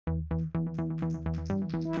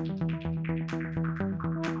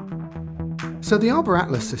So the Arbor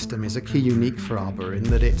Atlas system is a key unique for Arbor in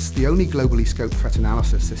that it's the only globally scoped threat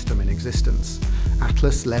analysis system in existence.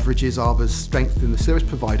 Atlas leverages Arbor's strength in the service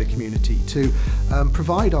provider community to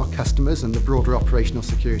provide our customers and the broader operational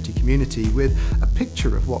security community with a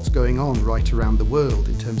picture of what's going on right around the world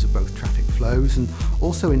in terms of both traffic flows and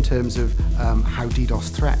also in terms of how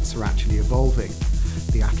DDoS threats are actually evolving.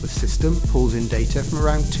 The Atlas system pulls in data from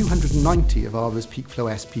around 290 of Arbor's Peakflow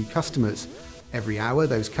SP customers. Every hour,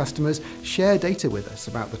 those customers share data with us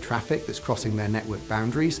about the traffic that's crossing their network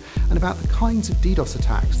boundaries and about the kinds of DDoS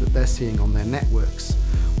attacks that they're seeing on their networks.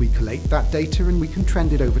 We collate that data and we can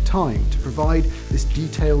trend it over time to provide this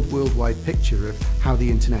detailed worldwide picture of how the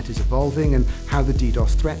internet is evolving and how the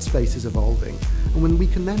DDoS threat space is evolving. And when we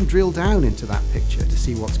can then drill down into that picture to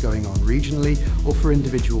see what's going on regionally or for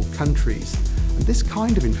individual countries. And this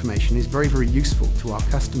kind of information is very, very useful to our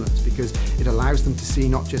customers because it allows them to see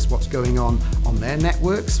not just what's going on their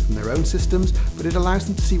networks from their own systems, but it allows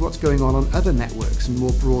them to see what's going on other networks and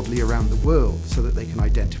more broadly around the world so that they can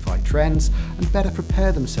identify trends and better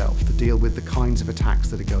prepare themselves to deal with the kinds of attacks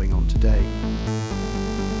that are going on today.